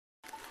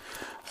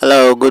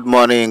Hello, good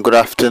morning, good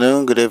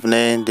afternoon, good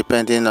evening,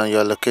 depending on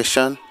your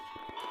location.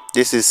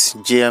 This is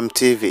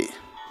GMTV.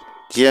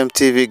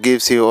 GMTV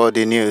gives you all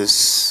the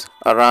news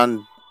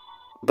around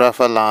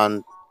Biafra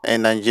land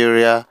in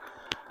Nigeria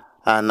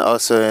and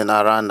also in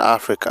around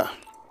Africa.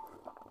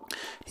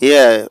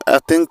 Yeah, I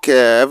think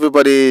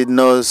everybody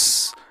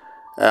knows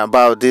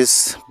about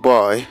this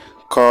boy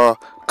called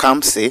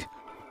Kamsi.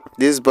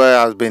 This boy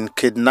has been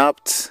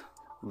kidnapped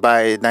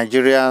by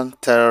Nigerian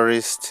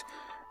terrorist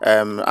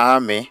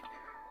army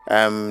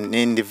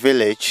in the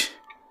village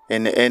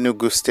in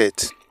Enugu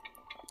state.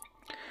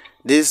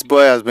 This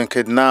boy has been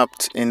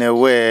kidnapped in a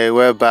way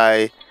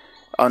whereby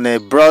on a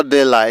broad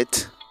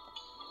daylight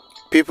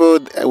people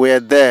were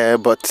there,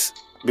 but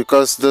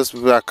because those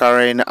people are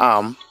carrying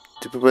arms,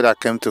 the people that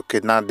came to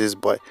kidnap this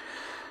boy,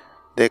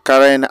 they're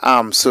carrying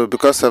arms, so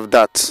because of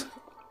that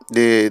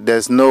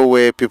there's no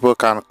way people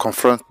can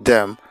confront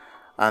them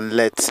and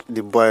let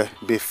the boy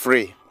be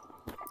free.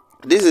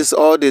 This is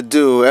all they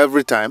do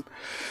every time.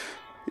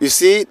 You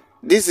see,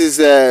 this is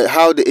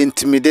how they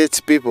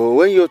intimidate people.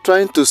 When you're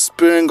trying to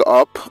spring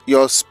up,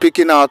 you're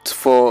speaking out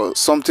for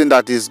something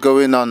that is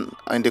going on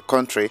in the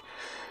country,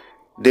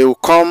 they will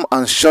come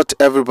and shut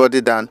everybody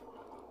down.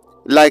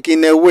 Like,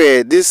 in a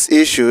way, this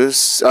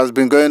issues has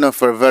been going on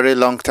for a very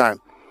long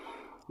time.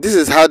 This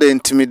is how they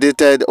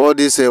intimidated all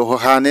these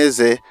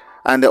Ohanese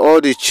and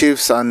all the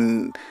chiefs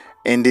and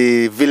in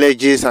the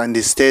villages and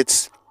the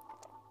states.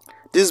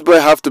 This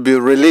boy have to be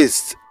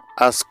released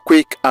as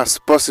quick as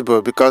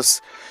possible,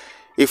 because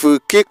if we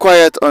keep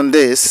quiet on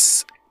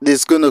this,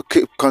 it's going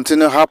to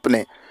continue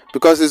happening,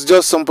 because it's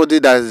just somebody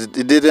that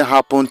it didn't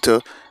happen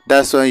to.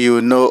 That's when you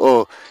know,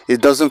 oh,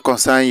 it doesn't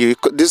concern you.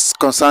 This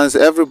concerns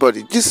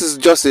everybody. This is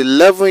just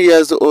 11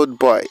 years old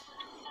boy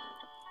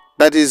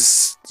that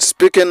is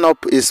speaking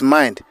up his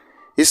mind.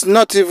 It's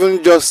not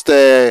even just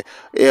a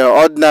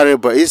ordinary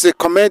boy. He's a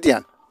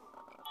comedian.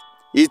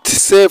 It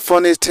says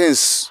funny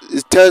things.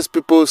 It tells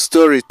people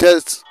stories.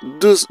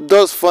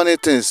 Does funny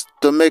things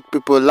to make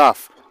people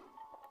laugh.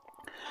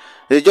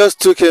 They just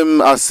took him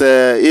as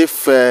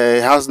if he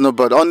has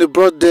nobody. On the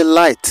broad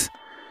daylight,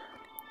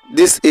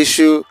 this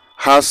issue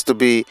has to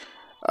be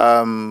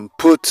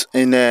put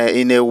in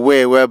a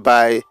way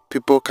whereby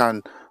people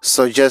can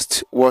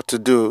suggest what to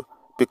do,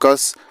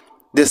 because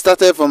they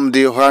started from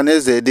the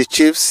Ohanese, the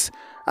chiefs,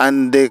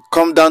 and they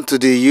come down to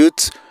the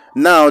youth.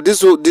 Now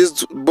this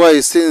boy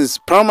is since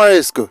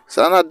primary school. He's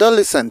an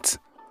adolescent.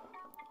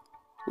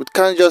 We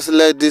can't just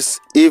let this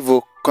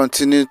evil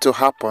continue to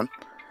happen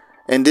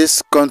in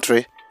this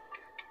country.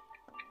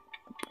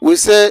 We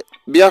say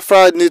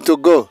Biafra need to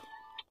go.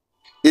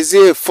 Is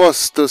he a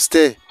force to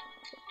stay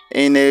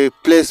in a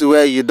place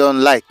where you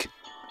don't like?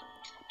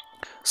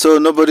 So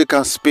nobody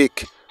can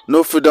speak.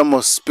 No freedom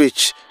of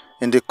speech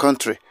in the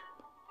country.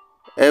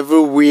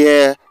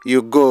 Everywhere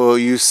you go,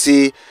 you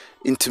see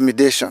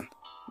intimidation.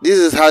 This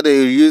is how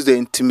they use the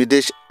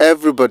intimidation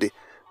everybody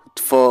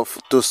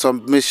to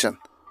submission.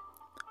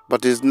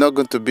 But it's not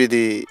going to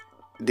be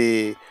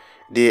the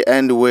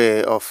end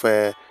way of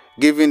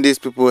giving these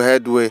people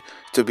headway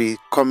to be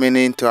coming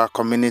into our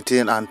community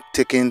and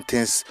taking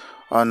things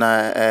on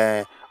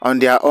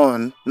their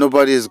own.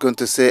 Nobody is going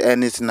to say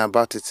anything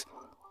about it.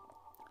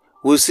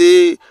 We'll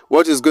see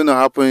what is going to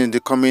happen in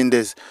the coming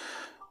days.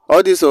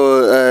 All these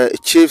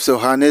chiefs,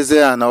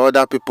 Ohanese and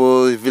other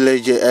people,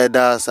 village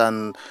elders,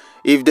 and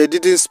if they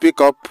didn't speak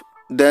up,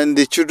 then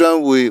the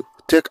children will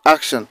take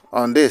action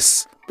on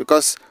this,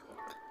 because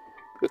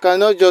we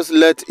cannot just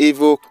let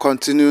evil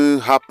continue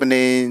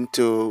happening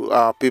to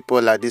our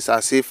people like this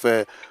as if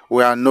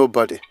we are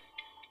nobody.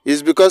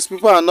 It's because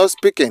people are not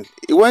speaking.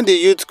 When the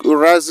youth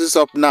rises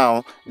up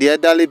now, the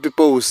elderly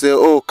people will say,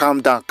 oh,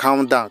 calm down,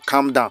 calm down,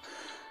 calm down.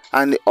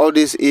 And all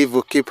this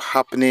evil keep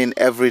happening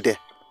every day.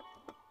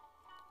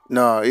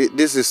 No,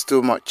 this is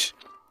too much.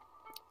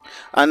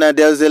 And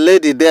there's a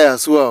lady there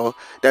as well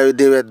that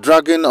they were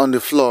dragging on the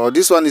floor.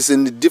 This one is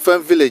in a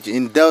different village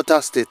in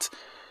Delta State.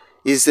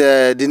 Is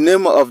the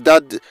name of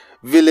that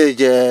village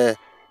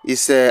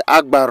is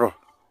Agbaro.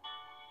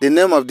 The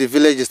name of the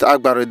village is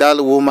Agbaro. That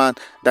woman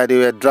that they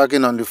were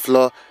dragging on the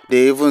floor,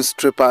 they even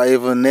strip her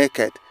even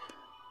naked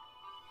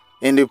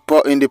in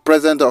the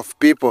presence of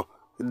people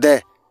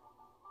there.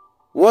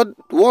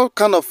 What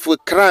kind of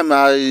crime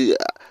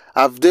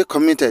have they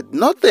committed?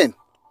 Nothing.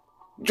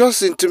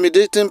 Just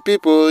intimidating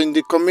people in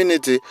the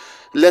community,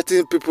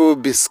 letting people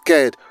be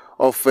scared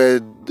of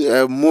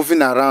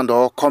moving around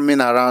or coming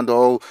around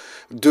or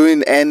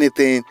doing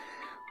anything.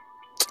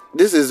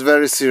 This is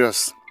very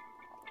serious.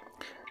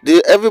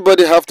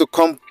 Everybody have to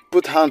come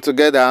put hands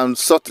together and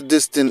sort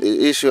this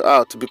issue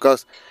out,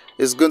 because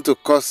it's going to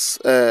cause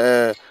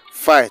a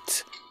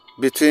fight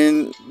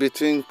between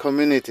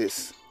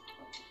communities.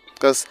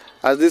 Because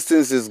as this thing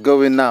is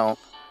going now,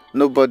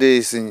 nobody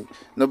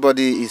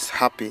is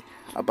happy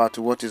about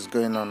what is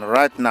going on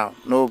right now.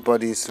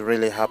 Nobody is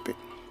really happy.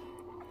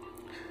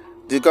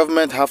 The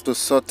government have to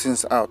sort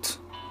things out.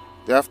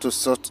 They have to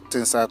sort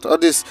things out. All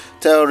these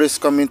terrorists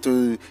coming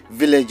to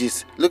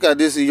villages. Look at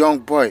this young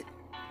boy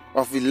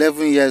of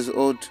 11 years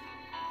old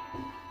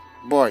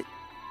boy.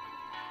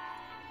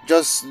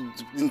 just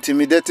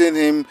intimidating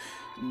him,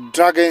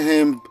 dragging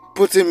him,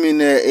 put him in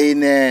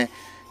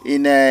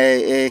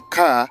a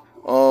car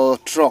or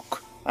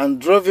truck and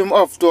drove him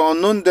off to an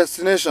unknown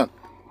destination.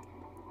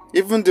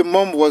 Even the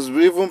mom was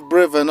even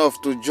brave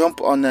enough to jump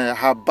on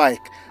her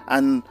bike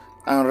and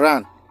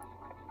ran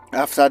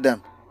after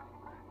them.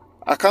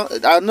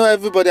 I know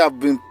everybody have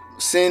been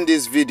seeing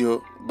this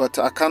video, but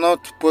I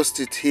cannot post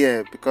it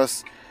here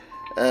because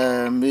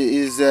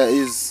it's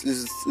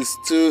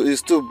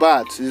too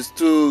bad. It's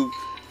too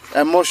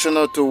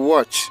emotional to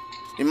watch.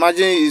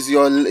 Imagine it's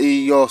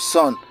your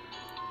son.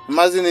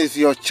 Imagine if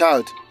your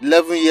child,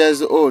 11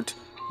 years old,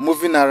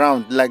 moving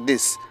around like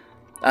this,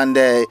 and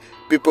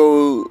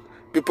people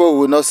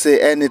will not say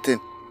anything.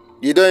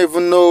 You don't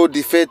even know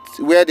the fate,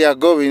 where they are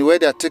going, where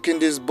they are taking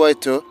this boy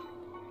to.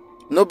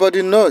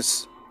 Nobody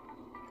knows.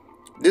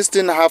 This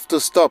thing have to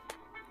stop.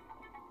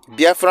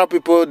 Biafra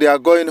people, they are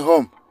going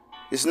home.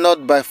 It's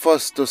not by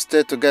force to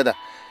stay together.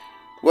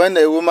 When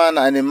a woman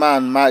and a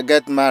man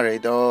get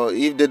married, or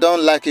if they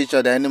don't like each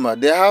other anymore,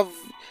 they have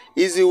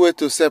easy way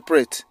to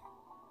separate.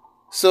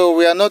 So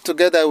we are not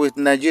together with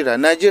Nigeria.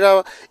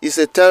 Nigeria is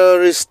a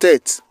terrorist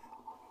state.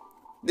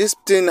 This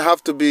thing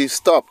have to be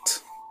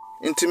stopped.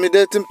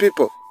 Intimidating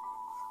people.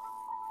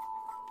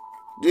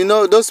 You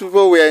know, those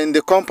people were in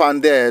the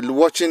compound there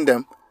watching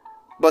them.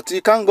 But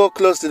you can't go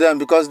close to them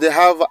because they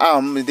have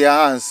arms in their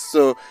hands.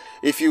 So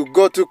if you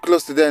go too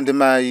close to them,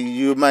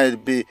 you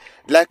might be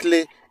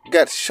likely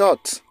get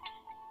shot.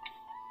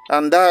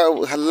 And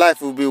that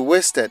life will be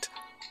wasted.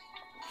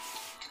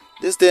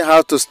 This thing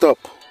has to stop.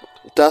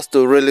 It has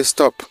to really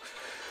stop.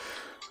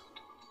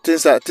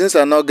 Things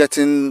are not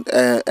getting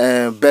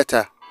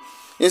better.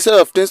 Instead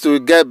of things to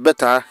get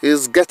better,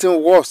 it's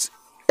getting worse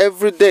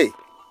every day.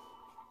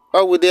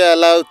 Why would they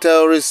allow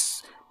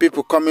terrorists,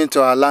 people come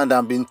into our land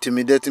and be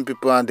intimidating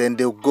people and then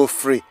they'll go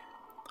free?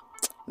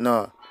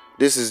 No,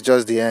 this is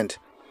just the end.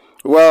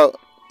 Well,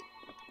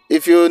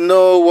 if you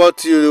know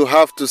what you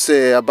have to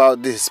say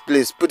about this,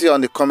 please put it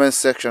on the comment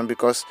section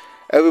because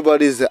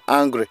everybody is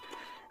angry.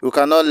 We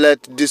cannot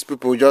let these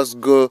people just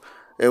go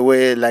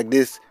away like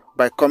this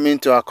by coming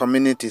to our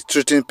community,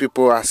 treating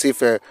people as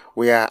if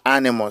we are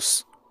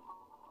animals.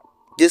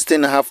 This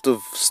thing have to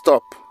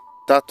stop.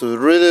 That to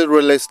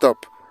really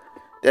stop.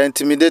 They're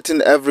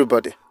intimidating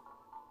everybody.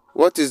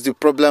 What is the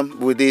problem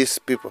with these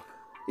people?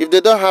 If they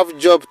don't have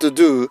job to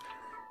do,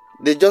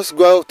 they just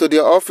go out to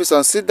their office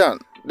and sit down.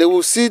 They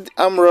will see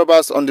armed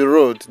robbers on the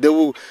road. They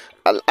will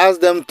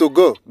ask them to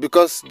go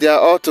because they are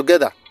all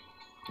together.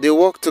 They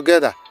work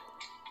together.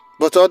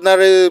 But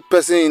ordinary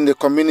person in the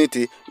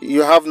community,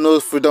 you have no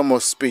freedom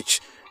of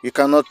speech. You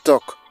cannot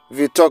talk. If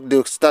you talk,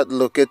 they'll start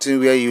locating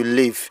where you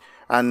live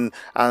and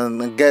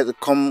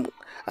come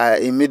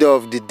in middle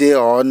of the day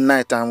or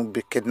night and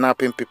be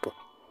kidnapping people.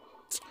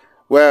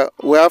 Well,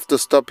 we have to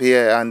stop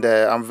here, and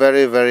I'm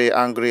very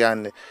angry,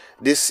 and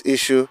this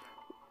issue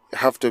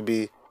have to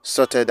be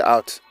sorted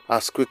out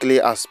as quickly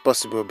as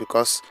possible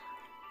because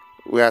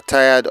we are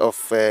tired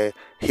of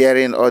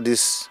hearing all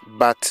these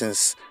bad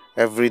things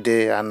every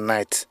day and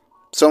night.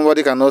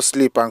 Somebody cannot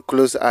sleep and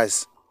close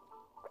eyes.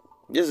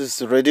 This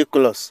is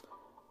ridiculous.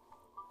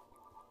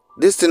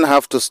 This thing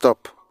have to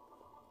stop.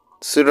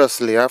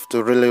 Seriously, have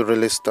to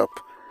really stop.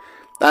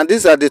 And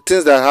these are the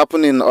things that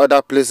happen in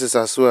other places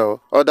as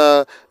well,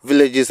 other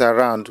villages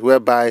around,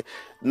 whereby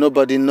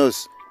nobody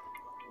knows.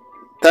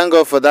 Thank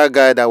God for that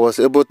guy that was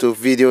able to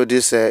video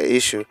this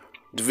issue,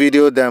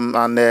 video them,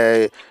 and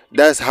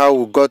that's how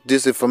we got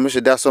this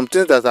information. There are some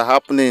things that are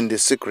happening in the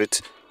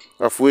secret,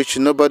 of which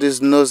nobody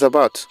knows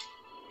about.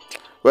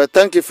 Well,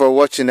 thank you for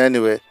watching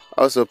anyway.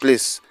 Also,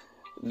 please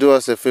do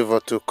us a favor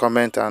to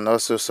comment and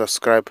also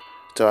subscribe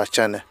to our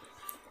channel.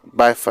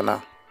 Bye for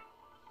now.